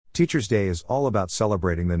Teachers' Day is all about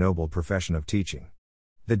celebrating the noble profession of teaching.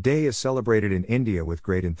 The day is celebrated in India with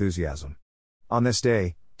great enthusiasm. On this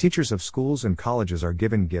day, teachers of schools and colleges are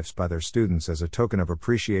given gifts by their students as a token of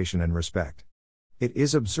appreciation and respect. It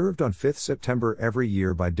is observed on 5th September every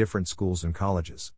year by different schools and colleges.